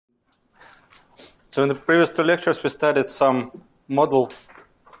So in the previous two lectures, we studied some model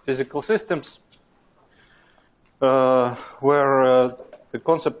physical systems where the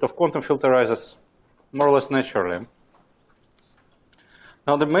concept of quantum field arises more or less naturally.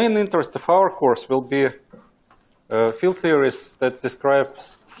 Now, the main interest of our course will be field theories that describe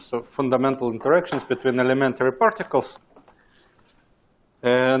fundamental interactions between elementary particles.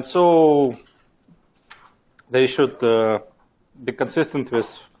 And so they should be consistent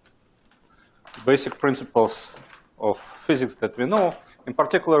with basic principles of physics that we know, in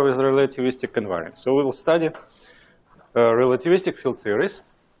particular with relativistic invariance. So we will study relativistic field theories.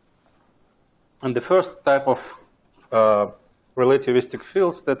 And the first type of relativistic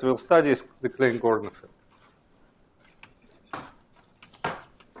fields that we'll study is the Klein-Gordon field.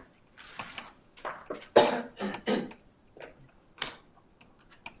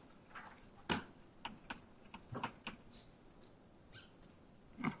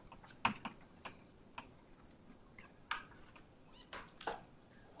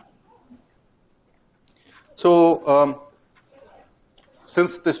 So,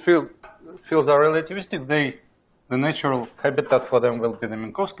 since these fields are relativistic, the natural habitat for them will be the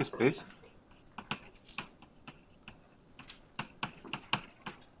Minkowski space.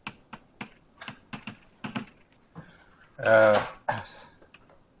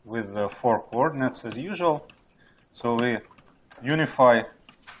 With the 4 coordinates as usual. So we unify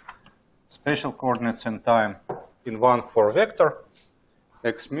spatial coordinates and time in one 4 vector,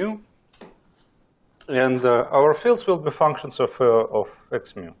 x mu. And our fields will be functions of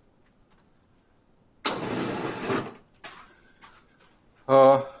x mu.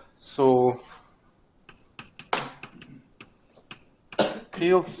 So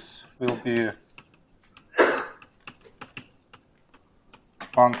fields will be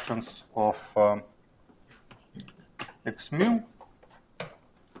functions of x mu,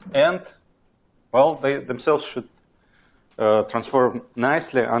 and well, they themselves should transform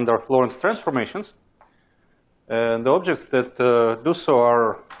nicely under Lorentz transformations. And the objects that do so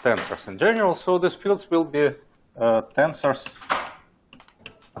are tensors in general. So these fields will be tensors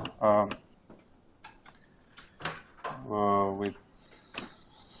with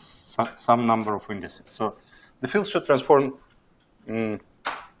some number of indices. So the fields should transform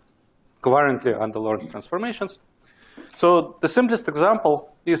covariantly under Lorentz transformations. So the simplest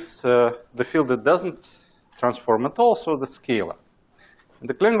example is the field that doesn't transform at all, so the scalar. And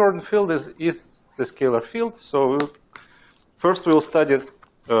the Klein-Gordon field is the scalar field. So first we will study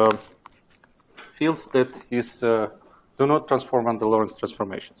fields that do not transform under Lorentz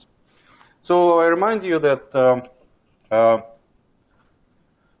transformations. So I remind you that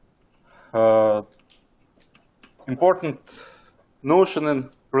important notion in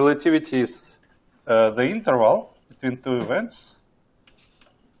relativity is the interval between two events.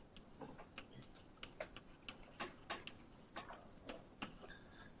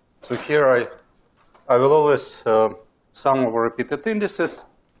 So here I will always sum over repeated indices.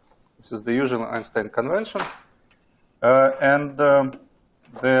 This is the usual Einstein convention. And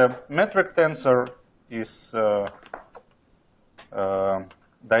the metric tensor is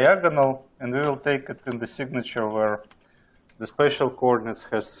diagonal, and we will take it in the signature where the spatial coordinates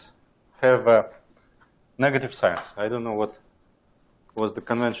have negative signs. I don't know what was the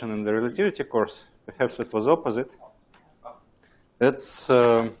convention in the relativity course. Perhaps it was opposite. That's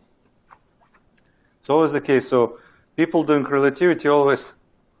it's always the case. So people doing relativity always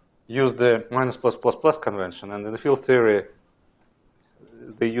use the minus plus plus plus convention, and in the field theory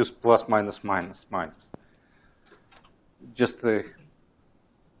they use plus minus minus minus. Just the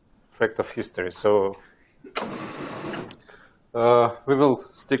fact of history. So we will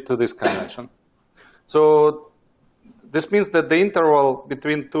stick to this convention. So this means that the interval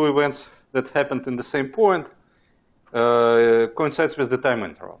between two events that happened in the same point coincides with the time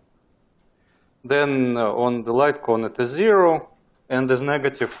interval. Then on the light cone it is 0, and is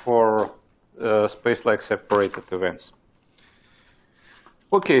negative for space-like separated events.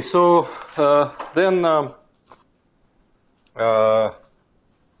 Okay, so then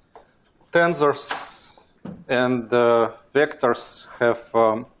tensors and vectors have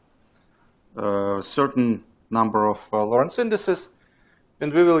a certain number of Lorentz indices,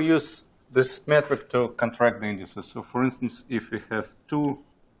 and we will use this metric to contract the indices. So for instance, if we have 4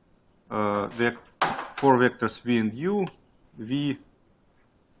 vectors v and u, v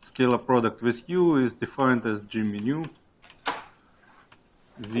scalar product with u is defined as g mu nu,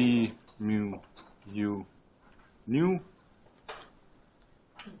 v mu u nu,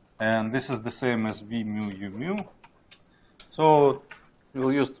 and this is the same as v mu u mu. So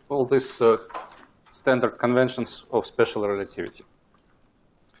we'll use all these standard conventions of special relativity.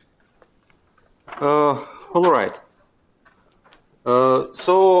 All right.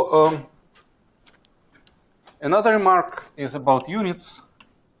 Another remark is about units.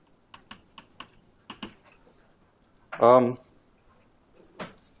 So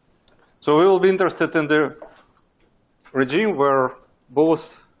we will be interested in the regime where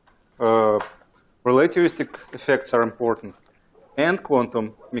both relativistic effects are important and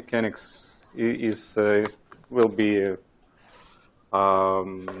quantum mechanics will be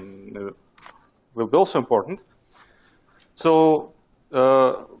also important. So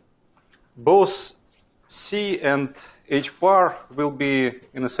both C and H bar will be,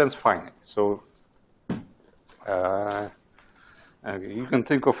 in a sense, finite. So you can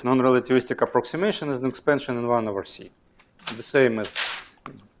think of non-relativistic approximation as an expansion in 1 over C. The same as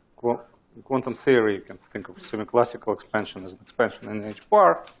in quantum theory, you can think of semi-classical expansion as an expansion in H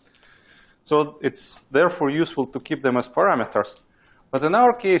bar. So it's therefore useful to keep them as parameters. But in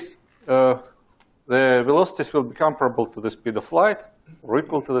our case, the velocities will be comparable to the speed of light or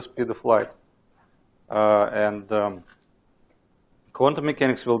equal to the speed of light. Quantum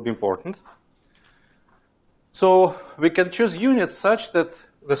mechanics will be important. So we can choose units such that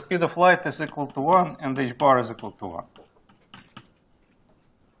the speed of light is equal to 1 and H bar is equal to 1.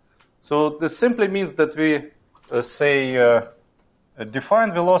 So this simply means that we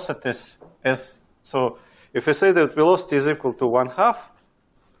define velocities as, so if we say that velocity is equal to 1/2,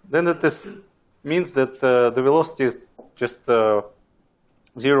 then this means that the velocity is just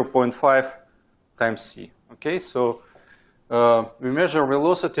 0.5 times c. Okay, so we measure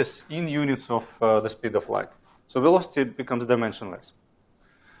velocities in units of the speed of light. So velocity becomes dimensionless.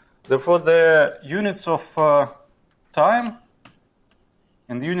 Therefore, the units of time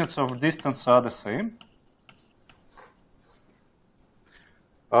and units of distance are the same.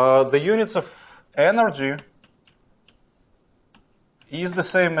 The units of energy is the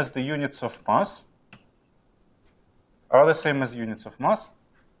same as the units of mass, are the same as units of mass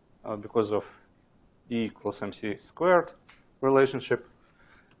because of E equals mc squared relationship.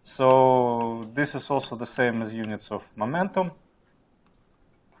 So this is also the same as units of momentum.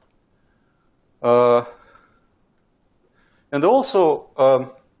 And also,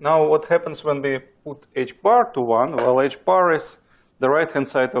 now what happens when we put H bar to 1? Well, H bar is the right-hand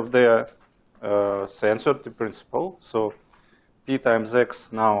side of the uncertainty principle. So P times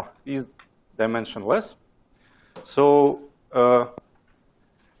X now is dimensionless. So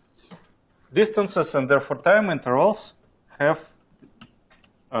distances and therefore time intervals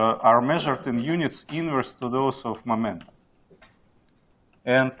are measured in units inverse to those of momentum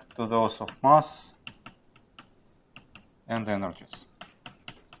and to those of mass and energies.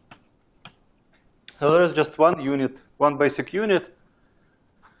 So there is just one unit, one basic unit,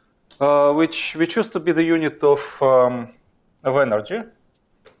 which we choose to be the unit of energy.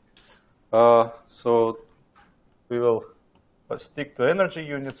 So we will stick to energy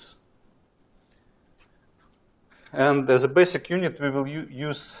units. And as a basic unit, we will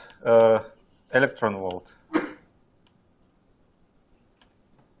use electron volt.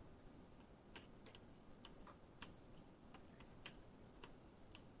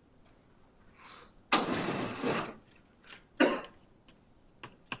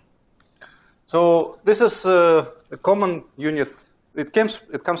 So this is a common unit. It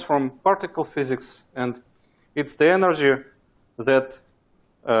comes from particle physics, and it's the energy that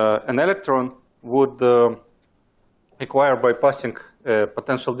an electron would acquire by passing a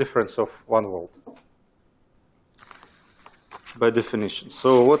potential difference of 1 volt, by definition.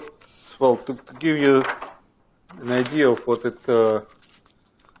 So well, to give you an idea of what it,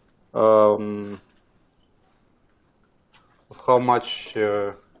 of how much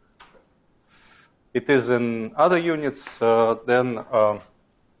it is in other units, then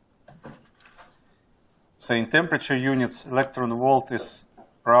say in temperature units, electron volt is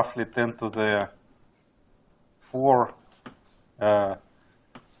roughly 10 to the 4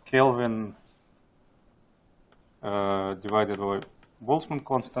 Kelvin divided by Boltzmann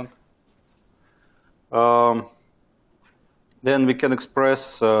constant. Then we can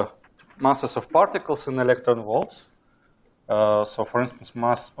express masses of particles in electron volts. So for instance,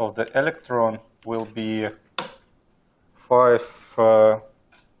 mass of the electron will be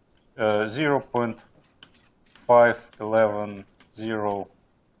 0.5110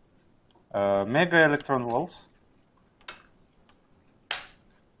 mega electron volts.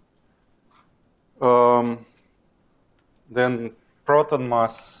 Then proton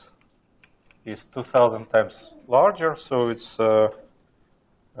mass is 2,000 times larger, so it's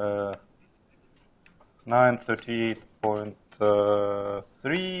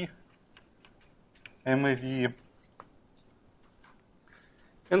 938.3 MeV,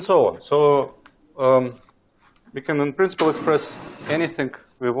 and so on. So we can in principle express anything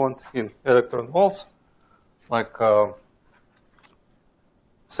we want in electron volts, like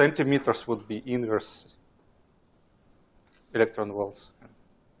centimeters would be inverse electron volts.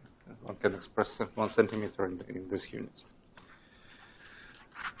 One can express 1 centimeter in these units.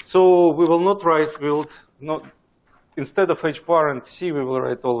 So we will not write, we will not, instead of h bar and c, we will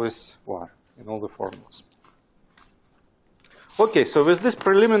write always y in all the formulas. Okay, so with these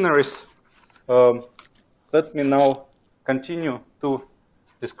preliminaries, let me now continue to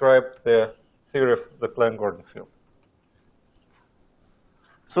describe the theory of the Klein-Gordon field.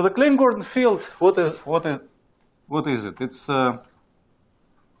 So the Klein-Gordon field, what is it?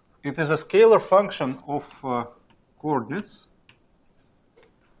 It is a scalar function of coordinates,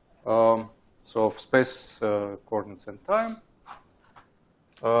 so of space coordinates and time.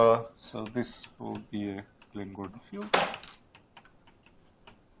 So this will be a Klein-Gordon field.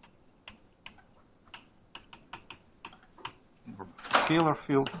 Scalar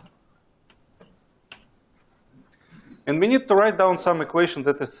field. And we need to write down some equation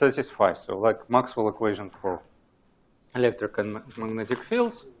that is satisfied. So like Maxwell equation for electric and magnetic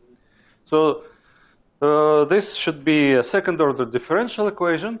fields. So this should be a second order differential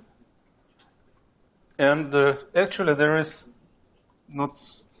equation. And actually there is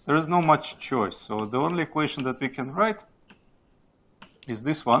no much choice. So the only equation that we can write is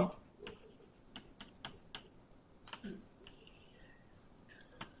this one.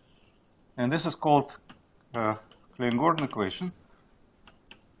 And this is called Klein-Gordon equation.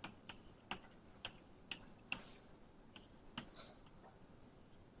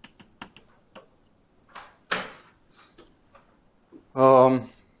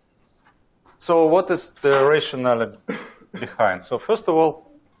 So what is the rationale behind? So first of all,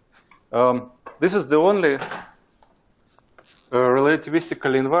 this is the only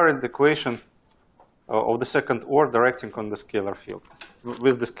relativistically invariant equation of the second order acting on the scalar field,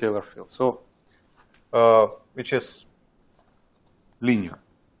 with the scalar field. So, which is linear.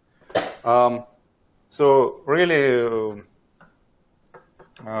 So really,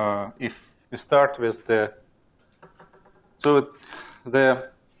 if we start with the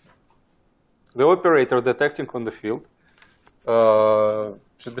operator that acting on the field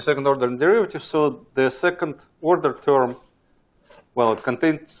should be second order derivative. So the second order term, well, it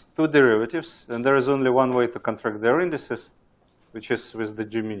contains two derivatives, and there is only one way to contract their indices, which is with the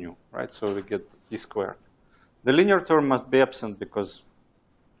g mu, right? So we get d squared. The linear term must be absent because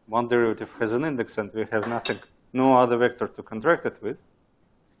one derivative has an index, and we have no other vector to contract it with.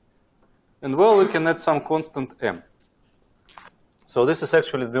 And well, we can add some constant m. So this is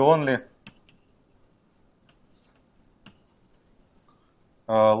actually the only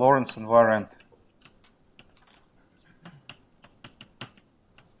Lorentz invariant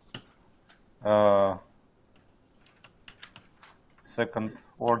second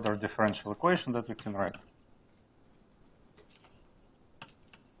order differential equation that we can write.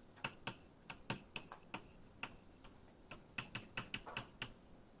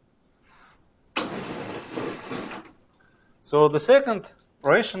 So the second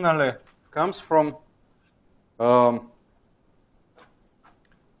rationale comes from,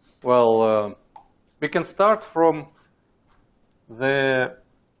 we can start from the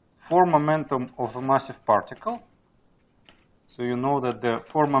form momentum of a massive particle. So you know that the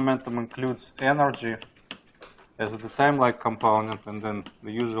form momentum includes energy as the time-like component and then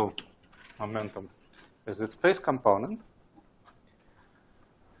the usual momentum as its space component.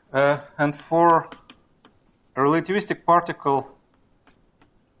 And for a relativistic particle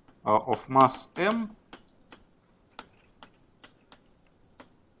of mass m,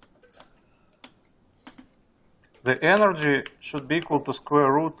 the energy should be equal to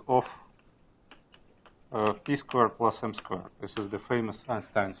square root of p squared plus m squared. This is the famous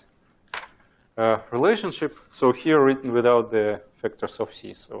Einstein's relationship. So here written without the factors of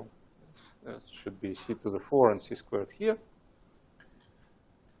c. So it should be c to the 4 and c squared here.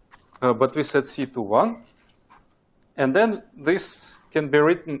 But we set c to 1. And then this can be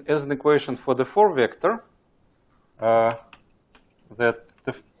written as an equation for the 4 vector that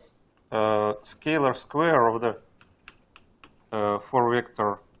the scalar square of the 4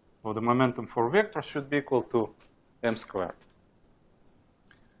 vector of the momentum 4 vector should be equal to m squared.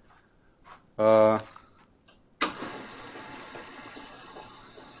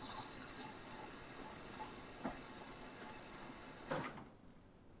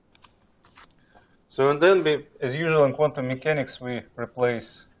 So and then, as usual in quantum mechanics, we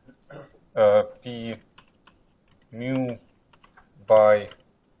replace p mu by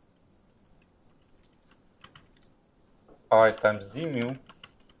I times d mu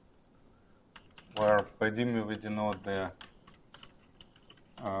where by dmu we denote the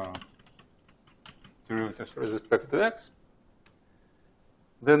derivatives with respect to x.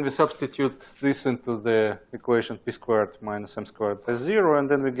 Then we substitute this into the equation p squared minus m squared plus 0, and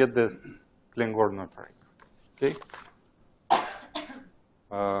then we get the Klein-Gordon operator. Okay.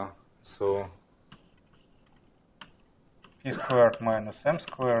 So p squared minus m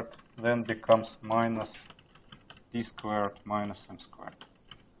squared then becomes minus p squared minus m squared.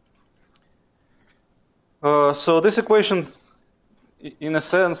 So this equation, in a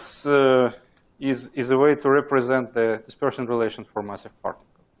sense, is a way to represent the dispersion relation for a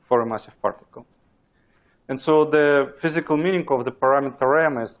massive particle. And so the physical meaning of the parameter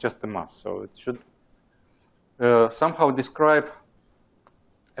m is just a mass. So it should somehow describe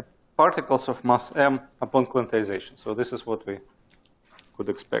particles of mass m upon quantization. So this is what we could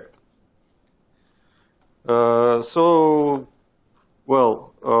expect. Now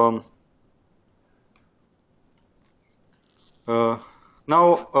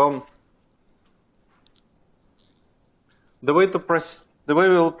the way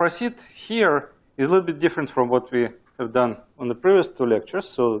we will proceed here is a little bit different from what we have done on the previous two lectures.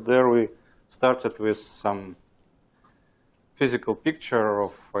 So there we started with some physical picture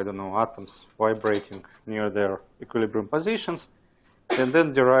of, I don't know, atoms vibrating near their equilibrium positions, and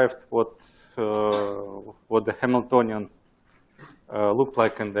then derived what the Hamiltonian looked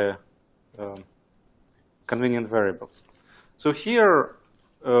like in the convenient variables. So here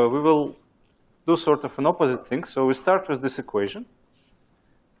we will do sort of an opposite thing. So we start with this equation,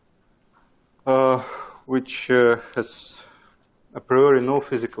 which has a priori no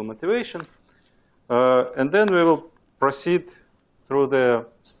physical motivation, and then we will proceed through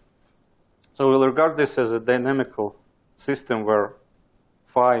so we'll regard this as a dynamical system where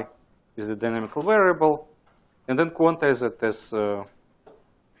phi is a dynamical variable, and then quantize it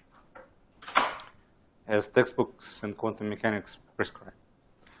as textbooks in quantum mechanics prescribe.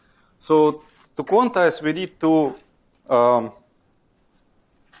 So to quantize, we need to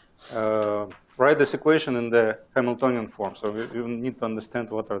write this equation in the Hamiltonian form. So we need to understand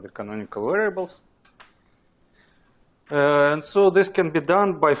what are the canonical variables. And so this can be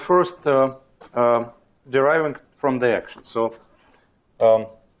done by first deriving from the action. So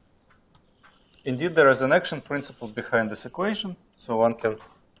indeed, there is an action principle behind this equation. So one can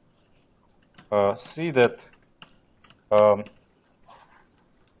see that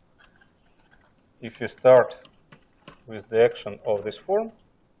if you start with the action of this form,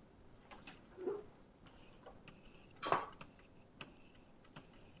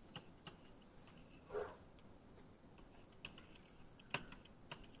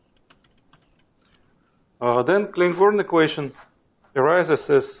 then Klein-Gordon equation arises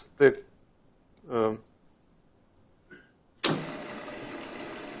as the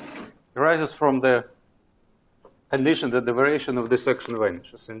arises from the condition that the variation of this action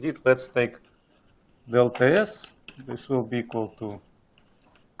vanishes. Indeed, let's take delta S. This will be equal to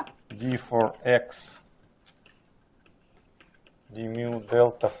d for x d mu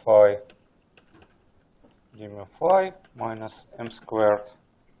delta phi d mu phi minus m squared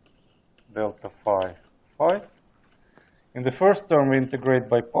delta phi phi. In the first term, we integrate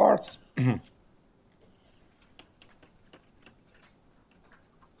by parts.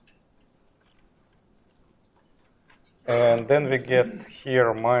 And then we get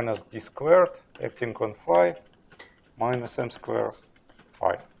here minus d squared acting on phi minus m squared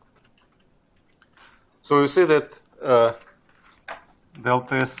phi. So you see that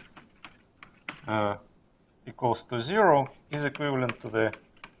delta S equals to 0 is equivalent to the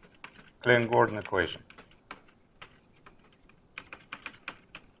Klein-Gordon equation.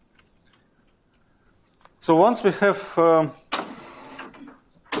 So once we have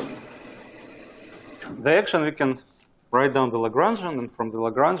the action, we can write down the Lagrangian, and from the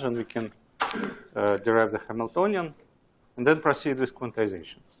Lagrangian we can derive the Hamiltonian, and then proceed with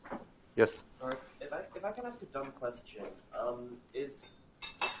quantization. Yes? Sorry, if I can ask a dumb question, is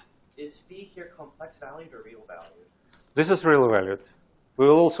phi here complex valued or real valued? This is real valued. We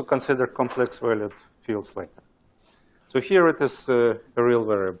will also consider complex valued fields later. So here it is a real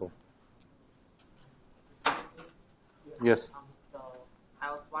variable. Yes? So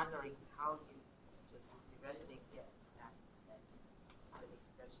I was wondering how you just theoretically get that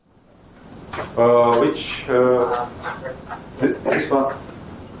expression. This one?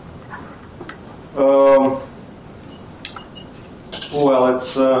 Well,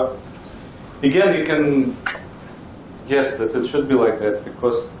 it's again, you can guess that it should be like that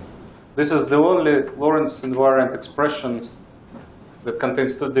because this is the only Lorentz invariant expression that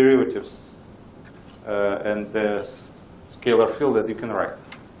contains two derivatives and the scalar field that you can write.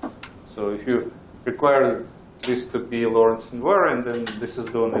 So if you require this to be Lorentz invariant, then this is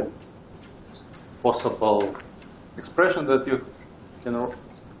the only possible expression that you can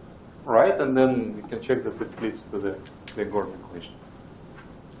write, and then you can check that it leads to the Gordon equation.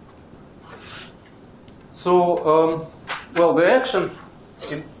 So, well, the action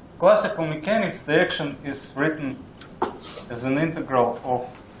in classical mechanics, the action is written as an integral of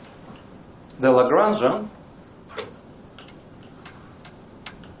the Lagrangian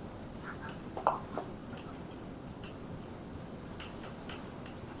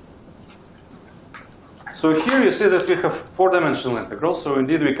So here you see that we have four-dimensional integrals. So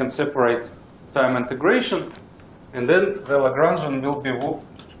indeed we can separate time integration, and then the Lagrangian will be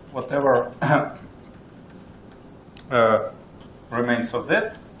whatever remains of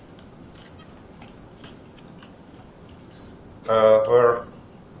that, where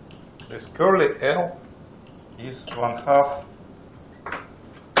this curly L is 1/2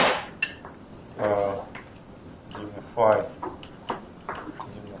 phi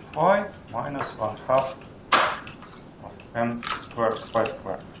minus 1/2 of m squared phi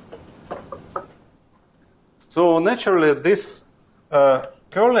squared. So naturally, this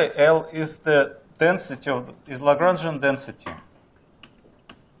curly L is the density of is Lagrangian density.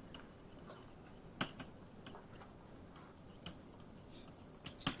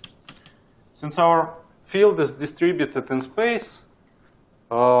 Since our field is distributed in space,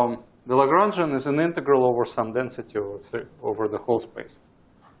 the Lagrangian is an integral over some density over the whole space.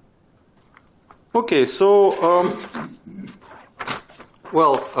 Okay, so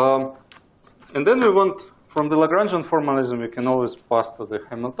and then we want, from the Lagrangian formalism, we can always pass to the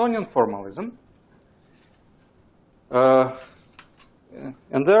Hamiltonian formalism. And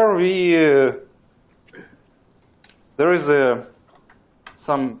there there is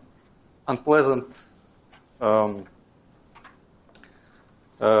some unpleasant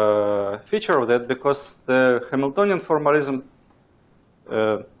feature of that, because the Hamiltonian formalism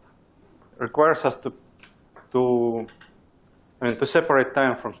requires us to separate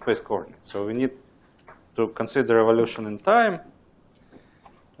time from space coordinates. So we need to consider evolution in time,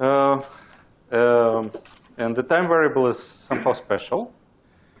 and the time variable is somehow special.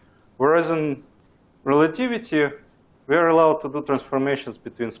 Whereas in relativity, we are allowed to do transformations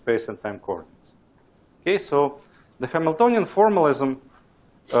between space and time coordinates. Okay, so the Hamiltonian formalism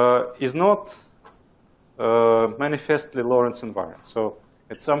is not manifestly Lorentz invariant. So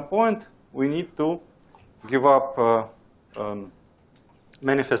at some point, we need to give up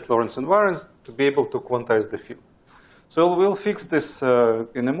manifest Lorentz invariance to be able to quantize the field. So we'll fix this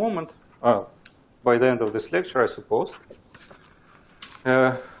in a moment, by the end of this lecture, I suppose.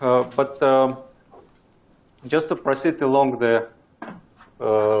 But just to proceed along the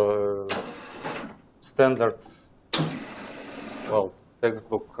standard,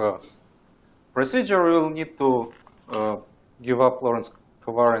 textbook procedure, we will need to give up Lorentz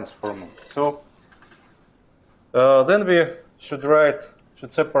covariance for a moment. So then we should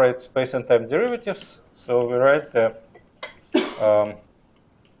separate space and time derivatives. So we write the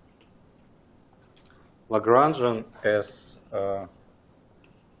Lagrangian as 1/2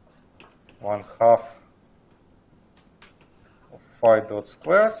 of phi dot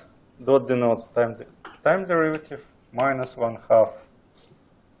squared. Dot denotes time derivative minus 1/2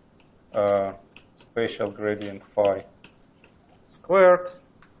 spatial gradient phi squared,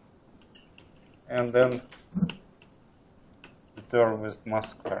 and then the term with mass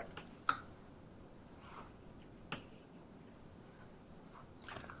squared.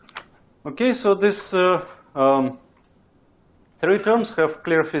 Okay, so this three terms have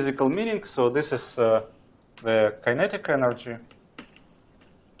clear physical meaning. So this is the kinetic energy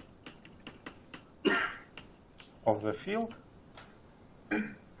of the field.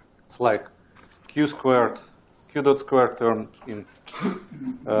 It's like q dot squared term in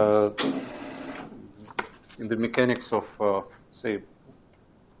the mechanics of, say,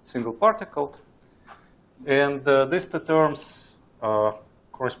 single particle. And these two terms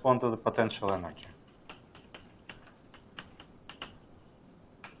correspond to the potential energy.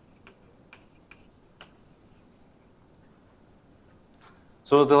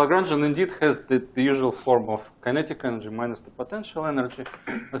 So the Lagrangian indeed has the usual form of kinetic energy minus the potential energy.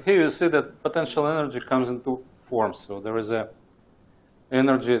 But here you see that potential energy comes in two forms. So there is a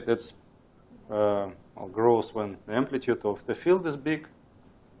energy that's grows when the amplitude of the field is big.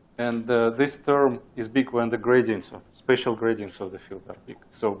 And this term is big when the gradients, spatial gradients of the field are big.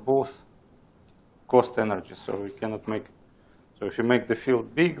 So both cost energy. So we cannot make, so if you make the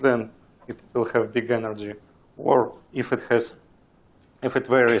field big, then it will have big energy. Or if it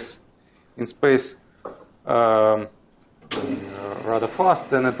varies in space rather fast,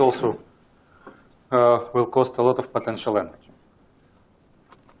 then it also will cost a lot of potential energy.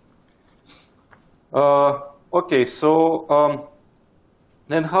 Okay, so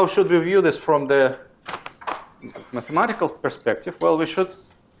then how should we view this from the mathematical perspective? Well, we should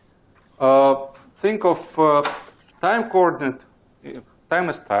think of time coordinate, time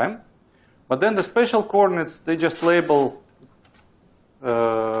as time, but then the spatial coordinates, they just label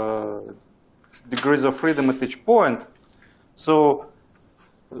degrees of freedom at each point. So,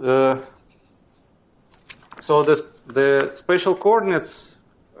 the spatial coordinates,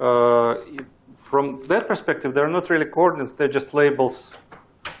 from that perspective, they're not really coordinates, they're just labels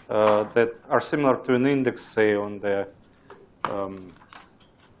that are similar to an index, say, on the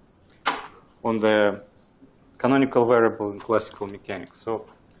canonical variable in classical mechanics. So,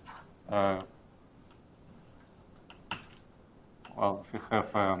 well, if you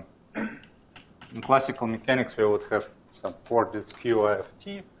have in classical mechanics, we would have some coordinates q, I of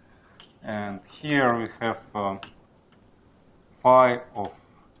t, and here we have phi of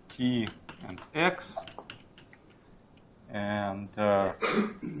t and x, and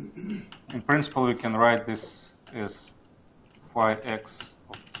in principle, we can write this as phi x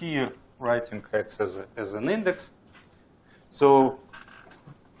of t, writing x as an index. So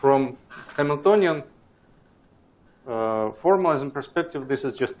from Hamiltonian formalism perspective, this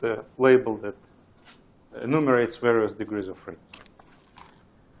is just a label that enumerates various degrees of freedom.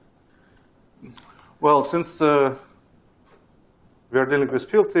 Well, since we are dealing with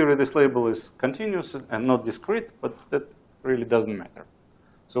field theory, this label is continuous and not discrete, but that really doesn't matter.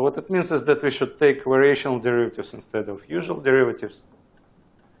 So what it means is that we should take variational derivatives instead of usual derivatives.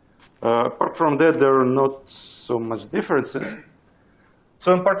 Apart from that, there are not so much differences.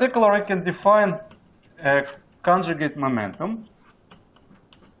 So in particular, we can define a conjugate momentum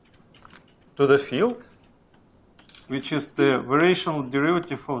to the field, which is the variational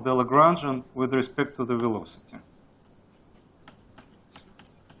derivative of the Lagrangian with respect to the velocity.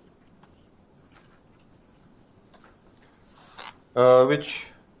 Which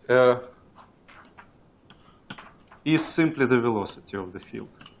is simply the velocity of the field.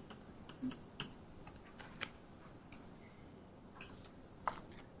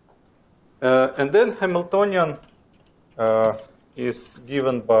 And then Hamiltonian is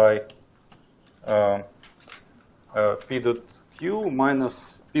given by P dot Q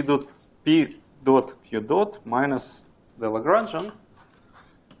minus P dot Q dot minus the Lagrangian.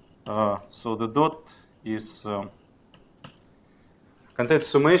 So the dot is contains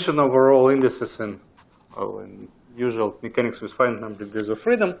summation over all indices in usual mechanics with finite number degrees of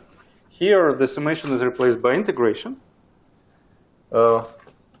freedom. Here, the summation is replaced by integration.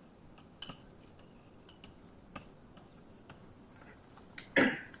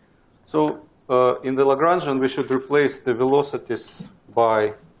 So in the Lagrangian, we should replace the velocities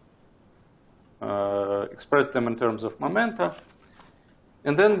by express them in terms of momenta.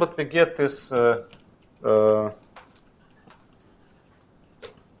 And then what we get is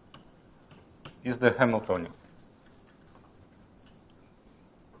the Hamiltonian.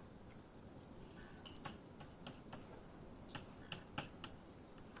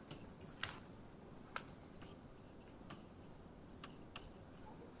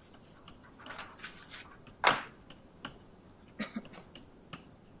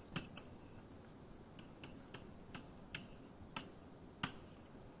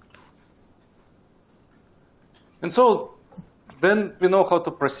 And so then we know how to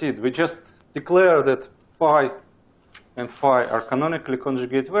proceed. We just declare that pi and phi are canonically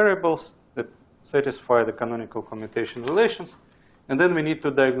conjugate variables that satisfy the canonical commutation relations. And then we need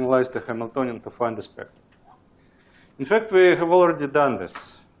to diagonalize the Hamiltonian to find the spectrum. In fact, we have already done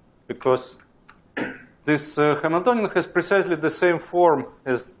this, because this Hamiltonian has precisely the same form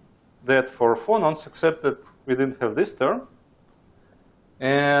as that for phonons, except that we didn't have this term.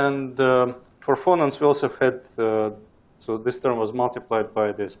 And for phonons, we also had, so this term was multiplied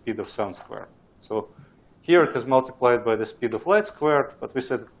by the speed of sound squared. So here it is multiplied by the speed of light squared, but we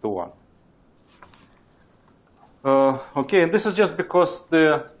set it to 1. Okay, and this is just because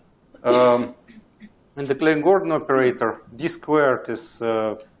in the Klein-Gordon operator, d squared is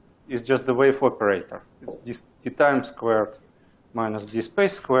just the wave operator. It's d time squared minus d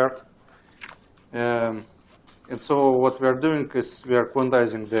space squared. And so what we are doing is we are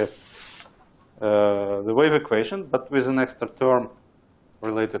quantizing the wave equation, but with an extra term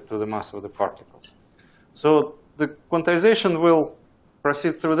related to the mass of the particles. So the quantization will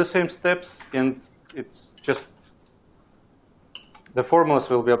proceed through the same steps, and it's just the formulas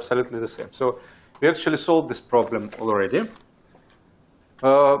will be absolutely the same. So we actually solved this problem already.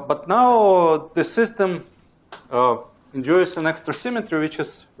 But now the system enjoys an extra symmetry, which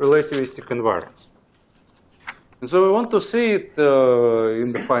is relativistic invariance. And so we want to see it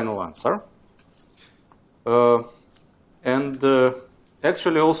in the final answer. And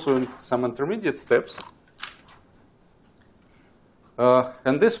actually also in some intermediate steps.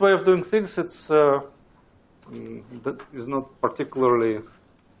 And this way of doing things, that is not particularly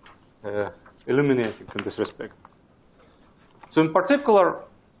illuminating in this respect. So in particular,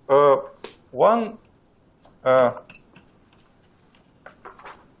 one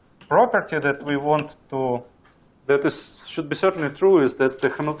property that we want to, should be certainly true, is that the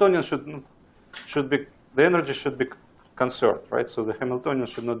Hamiltonian should be, the energy should be conserved, right? So the Hamiltonian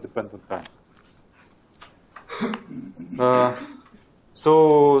should not depend on time.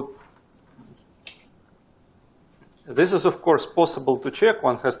 So this is, of course, possible to check.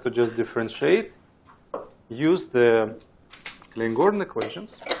 One has to just differentiate, use the Klein-Gordon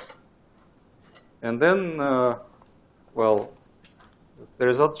equations, and then, well, the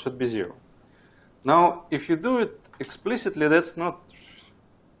result should be 0. Now, if you do it explicitly, that's not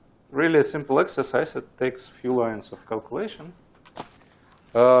really a simple exercise. It takes a few lines of calculation.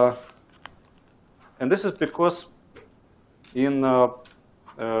 And this is because in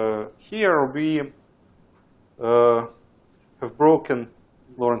here we have broken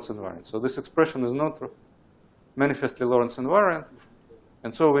Lorentz invariant. So this expression is not manifestly Lorentz invariant.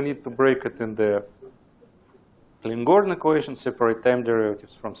 And so we need to break it in the Klein-Gordon equation, separate time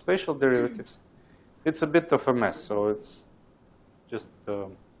derivatives from spatial derivatives. It's a bit of a mess. So it's just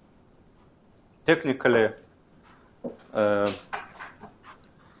technically not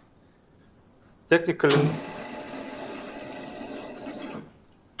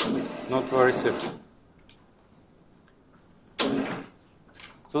very simple.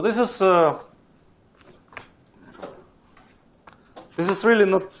 So this is really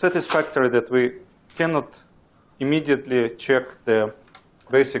not satisfactory that we cannot immediately check the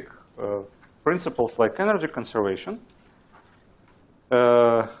basic principles like energy conservation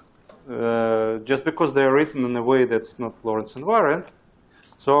just because they are written in a way that's not Lorentz invariant.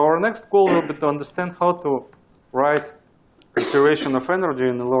 So our next goal will be to understand how to write conservation of energy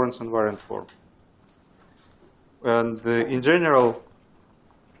in a Lorentz invariant form. And in general,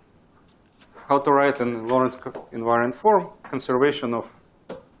 how to write in Lorentz invariant form conservation of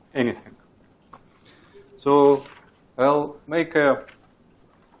anything. So I'll make a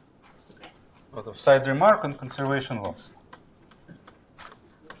sort of side remark on conservation laws.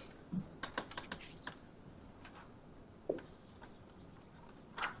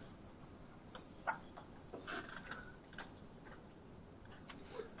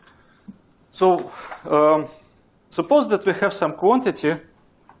 So suppose that we have some quantity,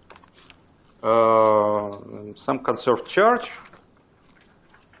 some conserved charge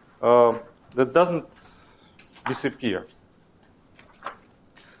that doesn't disappear.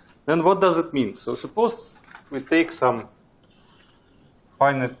 Then what does it mean? So suppose we take some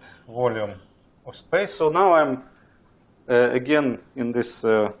finite volume of space. So now I'm again in this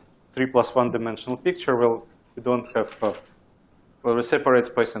 3+1 dimensional picture. Well, we don't have well, we separate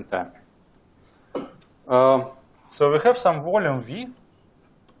space and time. So we have some volume V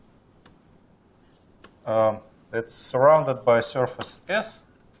that's surrounded by a surface S.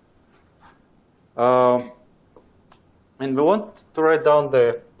 And we want to write down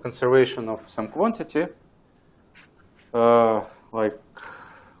the conservation of some quantity, like,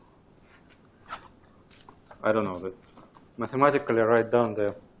 I don't know, that mathematically write down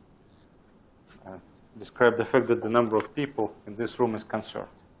the, describe the fact that the number of people in this room is conserved.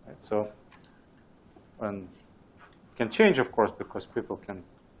 Right? So, and it can change, of course, because people can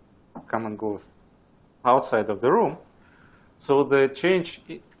come and go outside of the room. So the change,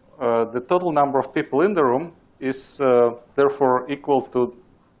 the total number of people in the room is therefore equal to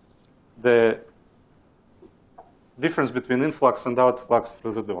the difference between influx and outflux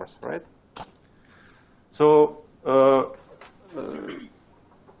through the doors, right? So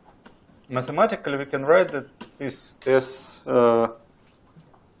mathematically, we can write that this as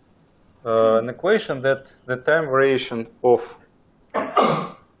an equation that the time variation of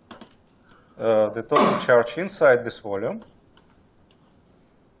the total charge inside this volume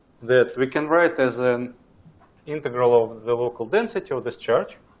that we can write as an integral of the local density of this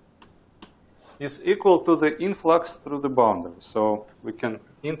charge is equal to the influx through the boundary. So we can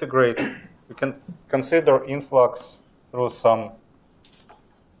integrate, we can consider influx through some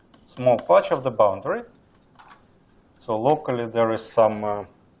small patch of the boundary. So locally there is some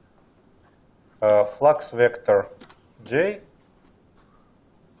flux vector J,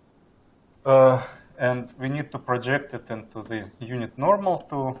 and we need to project it into the unit normal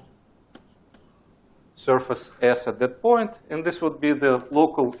to surface S at that point, and this would be the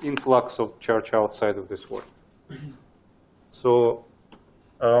local influx of charge outside of this volume. So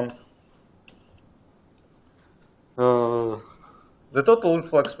the total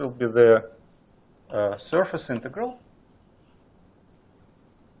influx will be the surface integral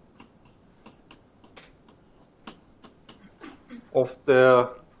of the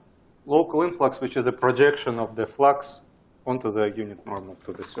local influx, which is a projection of the flux onto the unit normal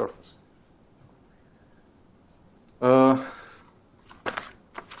to the surface.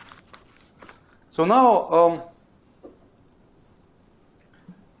 So now,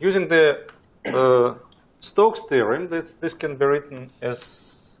 using the Stokes theorem, this can be written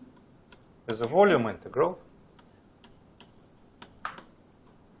as a volume integral.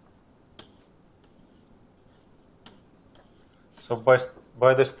 So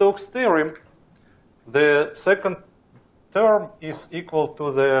by the Stokes theorem, the second term is equal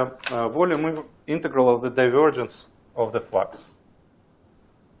to the volume integral of the divergence of the flux.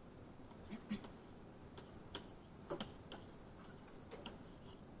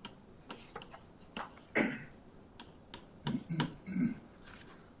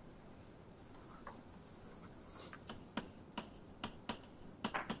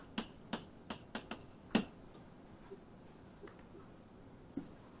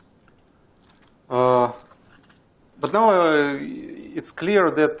 But now it's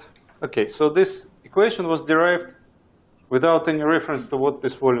clear that, okay, so this equation was derived without any reference to what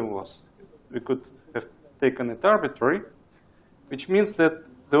this volume was. We could have taken it arbitrary, which means that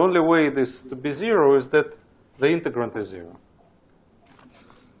the only way this to be zero is that the integrand is zero.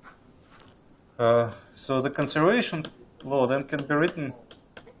 So the conservation law then can be written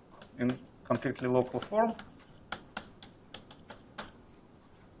in completely local form.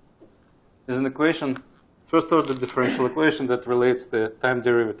 Is an equation, first order differential equation that relates the time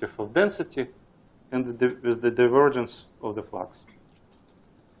derivative of density and with the divergence of the flux.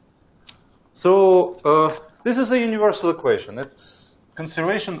 So this is a universal equation. Its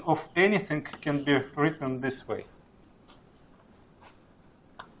conservation of anything can be written this way.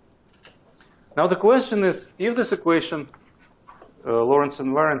 Now the question is if this equation Lorentz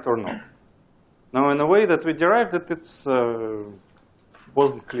invariant or not. Now in a way that we derived it, it's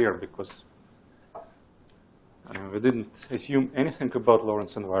wasn't clear because we didn't assume anything about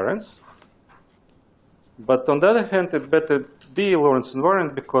Lorentz invariance. But on the other hand, it better be Lorentz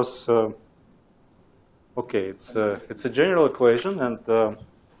invariant because, okay, it's a general equation, and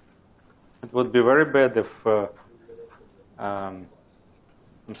it would be very bad if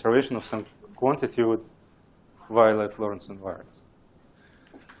conservation of some quantity would violate Lorentz invariance.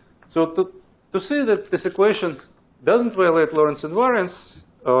 So to see that this equation doesn't violate Lorentz invariance,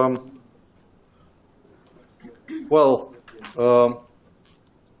 well,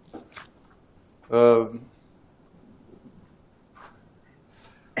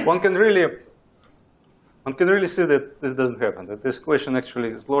 one can really see that this doesn't happen. That this equation actually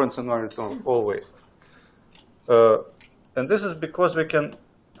is Lorentz invariant always, and this is because we can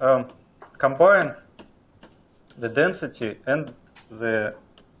combine the density and the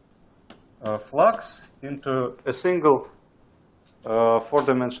flux into a single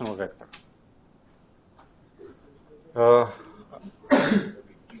four-dimensional vector.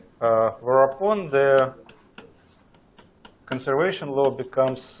 Whereupon the conservation law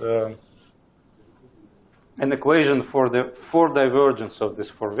becomes an equation for the divergence of this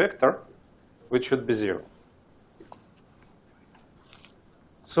four vector, which should be zero.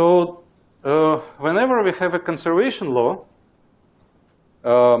 So whenever we have a conservation law,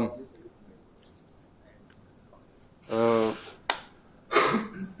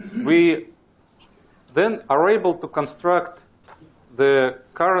 we then are able to construct the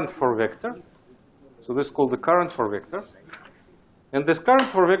current four vector. So this is called the current four vector. And this current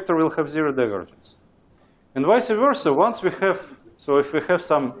four vector will have zero divergence. And vice versa, once we have, so if we have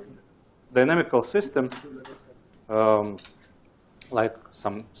some dynamical system, like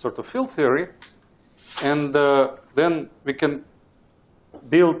some sort of field theory, and then we can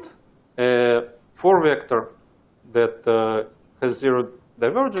build a four vector that has zero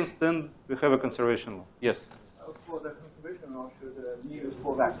divergence, then we have a conservation law. Yes? For the conservation law, should mu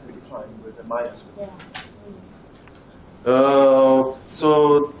four vector be defined with a minus?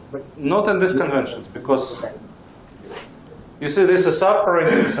 So not in these conventions, because you see this is upper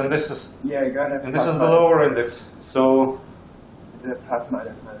index and this is and this is the lower index. So is it plus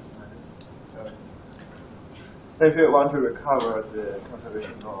minus minus minus? So if you want to recover the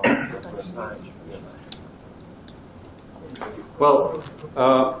conservation law first time, it should be a minus. well,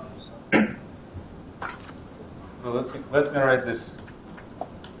 let me write this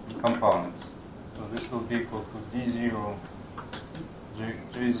components. So this will be equal to d0,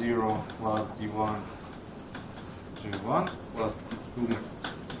 j0 plus d1 G1 plus D2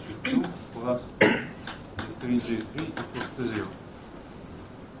 G2 plus D3 G3 equals to 0.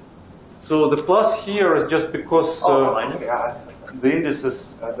 So the plus here is just because the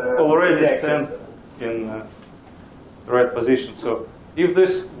indices already stand in the right position. So if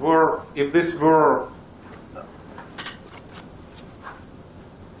this were,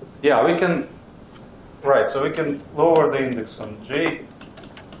 yeah, we can, right, so we can lower the index on J,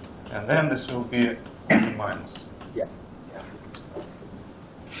 and then this will be only minus. Yeah.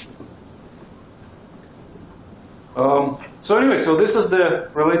 So anyway, so this is the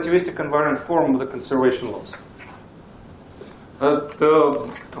relativistic invariant form of the conservation laws. But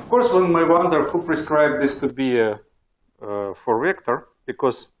of course, one may wonder who prescribed this to be a for vector,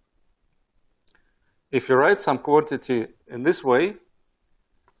 because if you write some quantity in this way,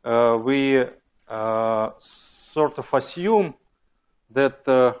 we sort of assume that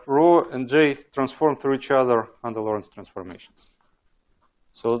rho and J transform to each other under Lorentz transformations.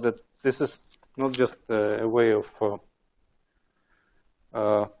 So that this is not just a way of.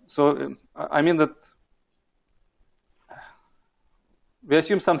 So I mean that we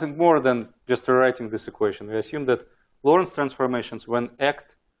assume something more than just rewriting this equation. We assume that Lorentz transformations, when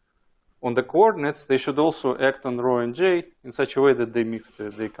act on the coordinates, they should also act on rho and J in such a way that they mix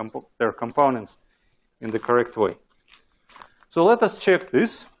their components in the correct way. So let us check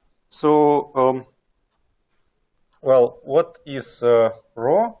this. So, well, what is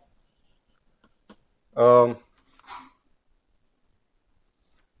rho? Well,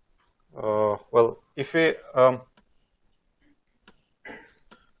 if we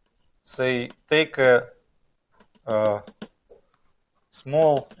say take a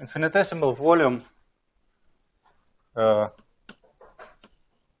small infinitesimal volume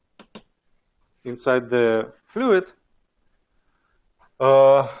inside the fluid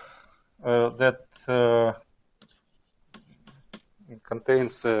that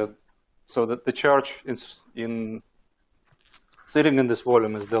contains, so that the charge in sitting in this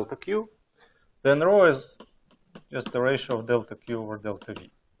volume is delta Q, then rho is just the ratio of delta Q over delta V.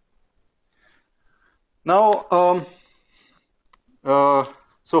 Now,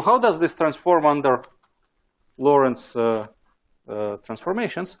 so how does this transform under Lorentz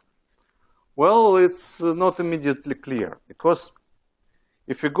transformations? Well, it's not immediately clear, because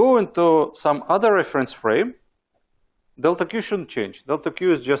if you go into some other reference frame, delta Q shouldn't change. Delta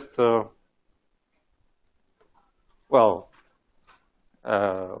Q is just,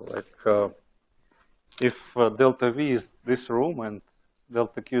 if delta V is this room and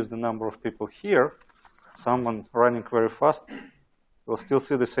delta Q is the number of people here, someone running very fast will still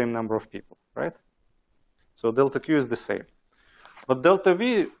see the same number of people, right? So delta Q is the same. But delta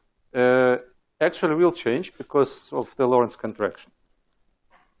V actually will change because of the Lorentz contraction.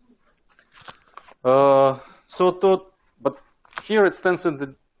 But here it stands in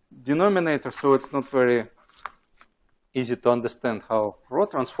the denominator, so it's not very easy to understand how rho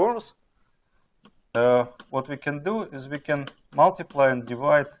transforms. What we can do is we can multiply and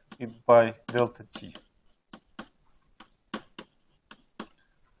divide it by delta T.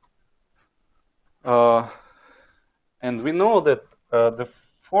 And we know that the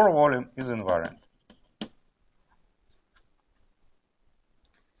 4 volume is invariant.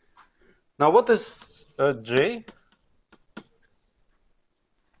 Now, what is J?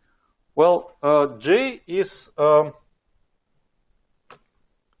 Well, J is,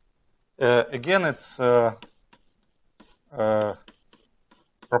 again, it's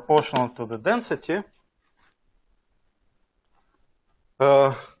proportional to the density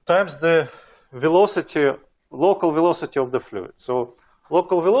times the velocity, local velocity of the fluid. So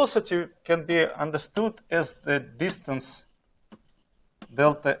local velocity can be understood as the distance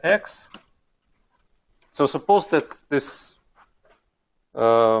delta x. So suppose that this, we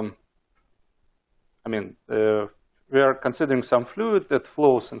are considering some fluid that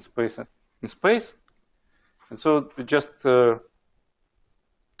flows in space. And so we just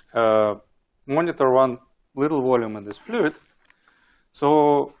monitor one little volume in this fluid.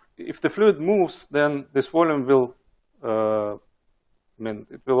 So if the fluid moves, then this volume will,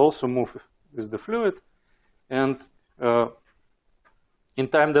 it will also move with the fluid. And in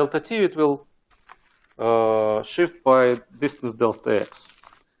time delta t, it will shift by distance delta x.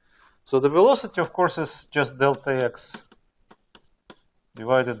 So the velocity, of course, is just delta x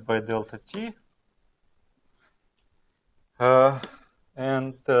divided by delta t.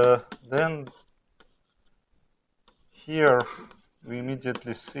 And then here we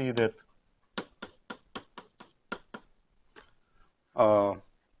immediately see that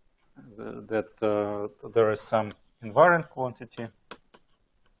there is some invariant quantity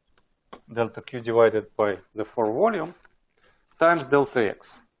delta Q divided by the 4 volume times delta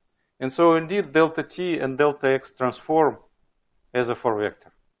X. And so indeed delta T and delta X transform as a 4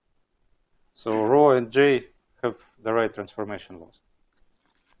 vector. So rho and J have the right transformation laws.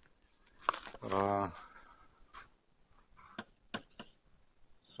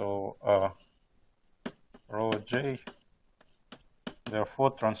 Rho J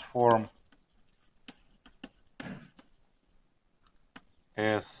therefore transform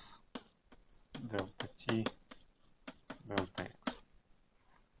as delta T delta X.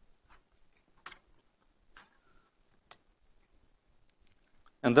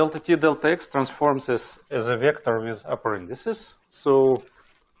 And delta T delta X transforms as a vector with upper indices. So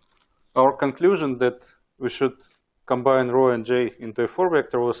our conclusion that we should combine rho and J into a 4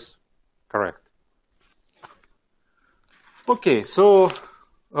 vector was correct. Okay, so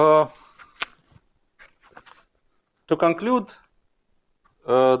to conclude,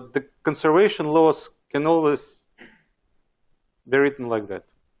 the conservation laws can always be written like that.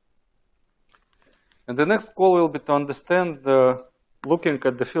 And the next goal will be to understand, looking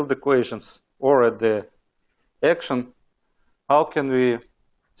at the field equations or at the action, how can we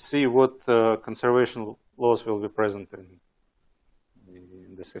see what conservation laws will be present in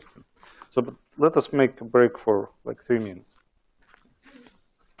the system. So let us make a break for like 3 minutes.